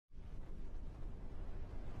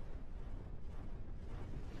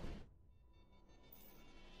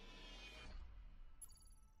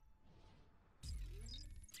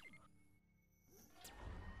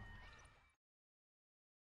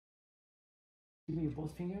Give me your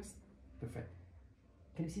both fingers. Perfect.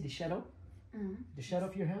 Can you see the shadow? The shadow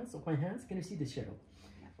of your hands, of my hands? Can you see the shadow?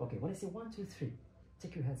 Okay, when I say 1, 2, 3,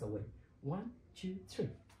 take your hands away. 1, 2, 3.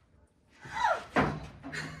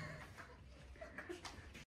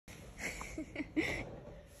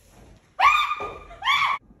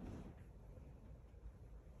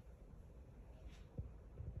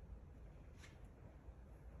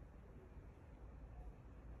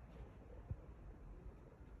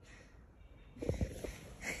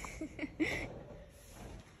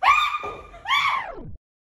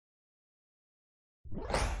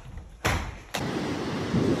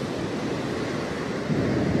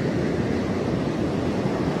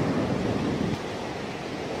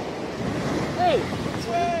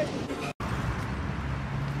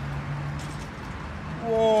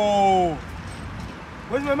 Whoa!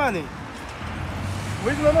 Where's my money?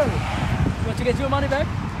 Where's my money? You want to get your money back?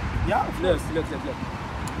 Yeah. Look.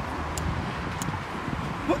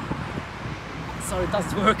 Sorry, it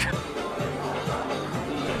doesn't work.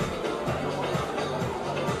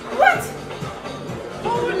 What?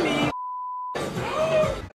 Holy!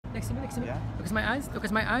 Next to me. Yeah. Look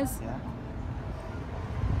at my eyes. Yeah.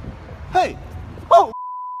 Hey! Oh!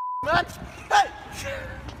 Man! Hey!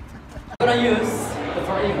 I'm gonna use the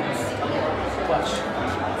 4 events. Watch.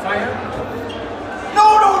 Fire. No!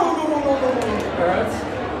 Earth.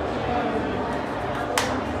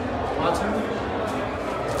 Water.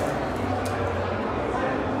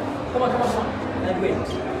 Come on. And wind.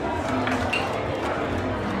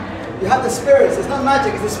 You have the spirits. It's not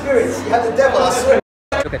magic, it's the spirits. You have the devil, I swear.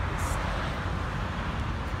 Look at this.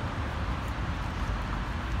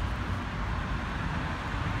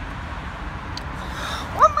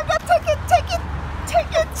 Oh my god, take it!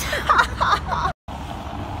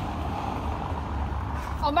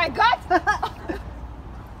 Oh my god!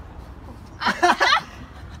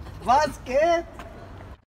 Basket!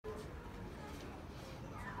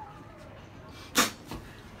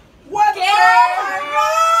 What?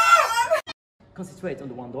 Concentrate on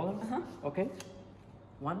the $1. Okay.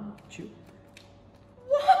 1, 2.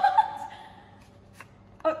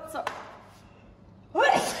 Oh, sorry.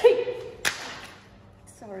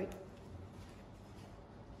 Sorry.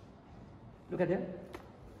 Look at that.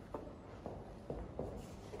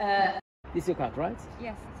 This is your card, right?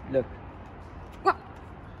 Yes. Look.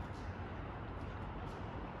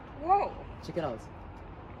 Whoa. Check it out.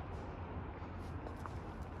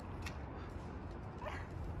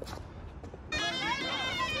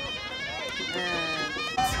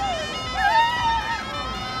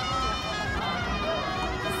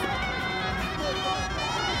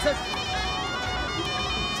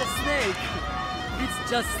 Just snake. It's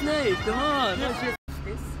just snake. Come on. This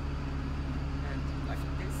and like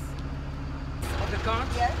this. Of the card.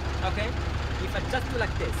 Yes. Okay. If I just do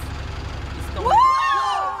like this, it's going.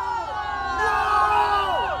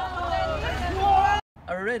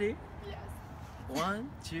 Are you ready? Yes. 1,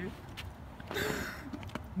 2.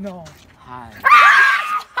 No. Hi.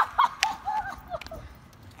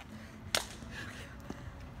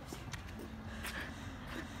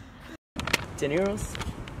 10 euros.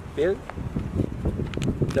 Bill.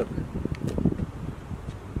 Look.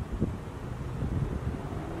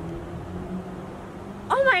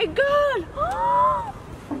 Oh my god!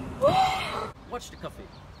 Watch the coffee.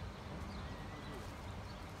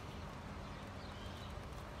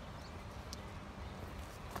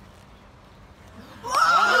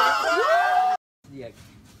 The egg.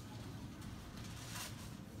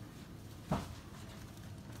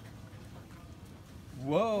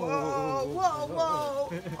 Whoa!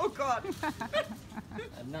 Oh God!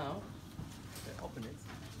 And now, open it.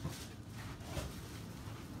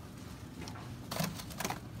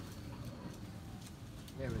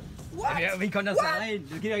 There it is. What? Ja, wie kan dat zijn?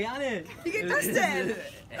 Dat kan je gar niet. You get tested!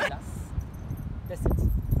 That's it.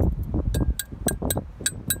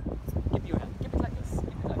 Keep your hand. Keep it like this.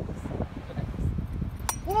 Keep it like this. Look at this.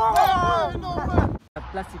 Whoa! No way! A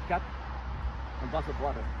plastic cup and bottle of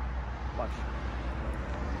water. Watch.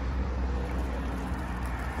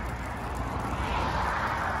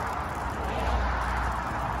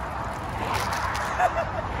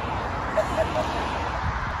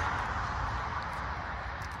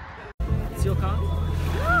 It's your card.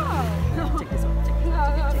 No. Check this one. Check this one. No.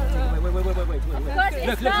 Wait. Of course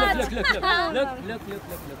it's Look. not. Look.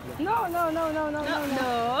 No.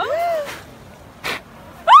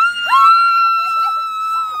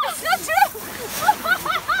 It's not true.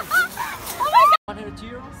 Oh my god. 100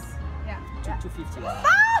 euros Yeah. to 250.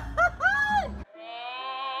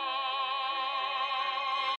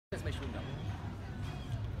 Let's make sure we know.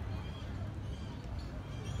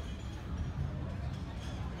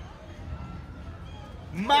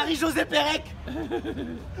 Marie-Josée Pérec.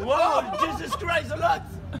 Wow, Jesus Christ, a lot.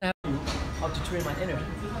 How to train my energy.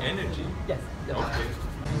 Energy. Yes. Okay.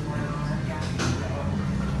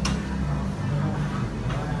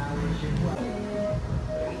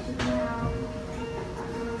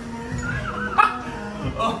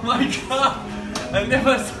 Oh my god! I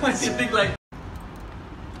never saw anything like.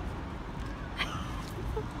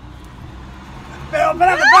 Pero,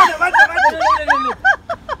 espérate.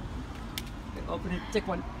 Open it. Take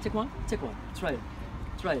one. Try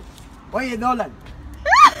it. Oye, Nolan.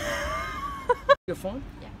 Your phone?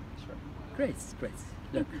 Yeah, sure. Great.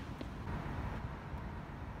 Look.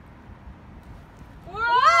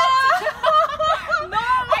 What? No!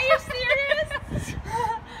 Are you serious?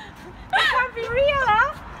 That can't be real,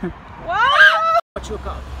 huh? Wow! What's your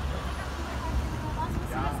card?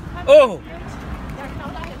 Oh!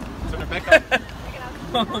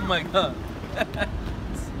 Oh my god.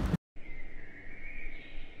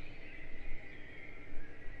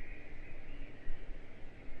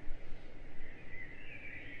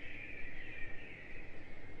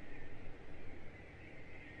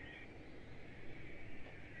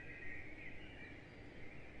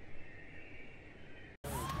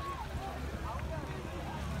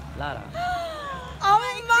 Lara. Oh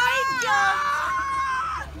my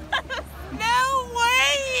god! No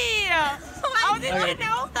way! How did you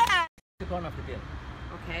know that? The corner of the bill.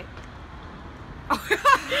 Okay.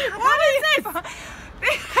 What is this?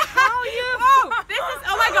 How you? Oh, this is.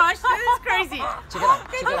 Oh my gosh, this is crazy. Check it out.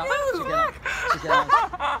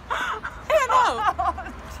 I don't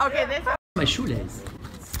know. Okay, this. My shoelace.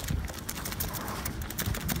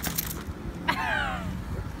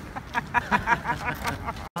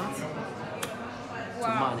 To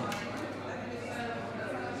money.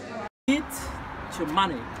 It to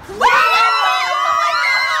money.